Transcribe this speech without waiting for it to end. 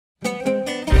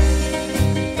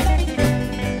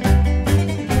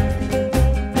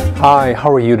Hi,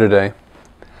 how are you today?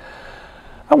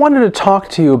 I wanted to talk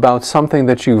to you about something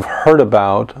that you've heard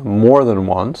about more than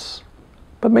once,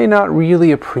 but may not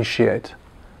really appreciate,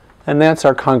 and that's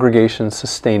our congregation's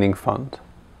sustaining fund.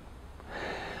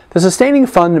 The sustaining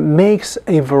fund makes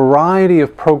a variety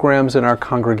of programs in our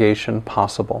congregation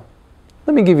possible.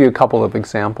 Let me give you a couple of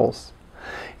examples.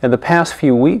 In the past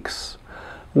few weeks,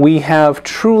 we have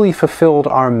truly fulfilled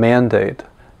our mandate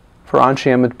for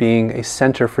Anshe Emet being a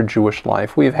center for Jewish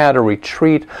life. We've had a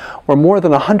retreat where more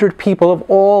than 100 people of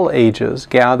all ages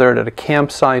gathered at a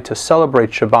campsite to celebrate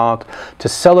Shabbat, to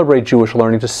celebrate Jewish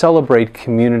learning, to celebrate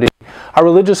community. Our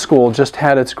religious school just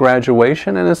had its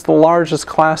graduation, and it's the largest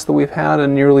class that we've had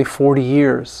in nearly 40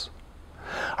 years.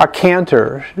 Our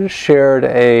cantor shared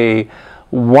a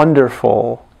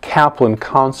wonderful Kaplan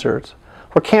concert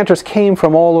where cantors came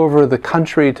from all over the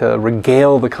country to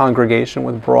regale the congregation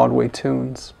with Broadway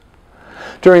tunes.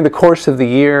 During the course of the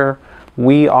year,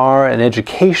 we are an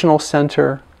educational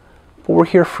center, but we're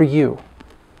here for you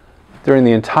during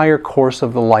the entire course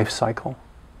of the life cycle.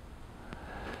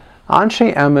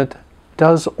 Anshe Emet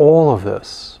does all of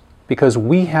this because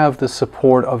we have the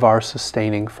support of our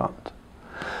sustaining fund,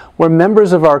 where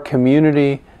members of our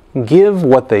community give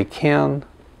what they can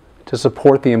to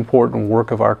support the important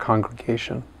work of our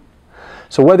congregation.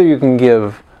 So whether you can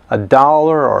give $1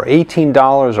 or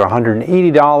 $18 or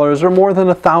 $180 or more than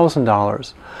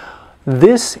 $1,000.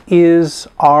 This is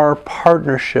our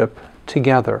partnership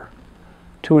together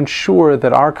to ensure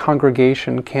that our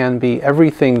congregation can be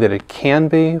everything that it can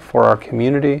be for our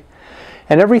community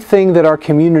and everything that our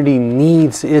community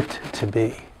needs it to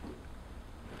be.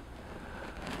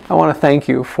 I want to thank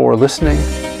you for listening,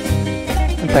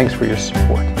 and thanks for your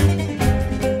support.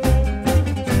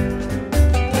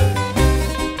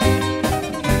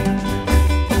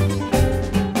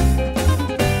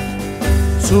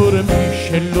 צור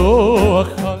משלו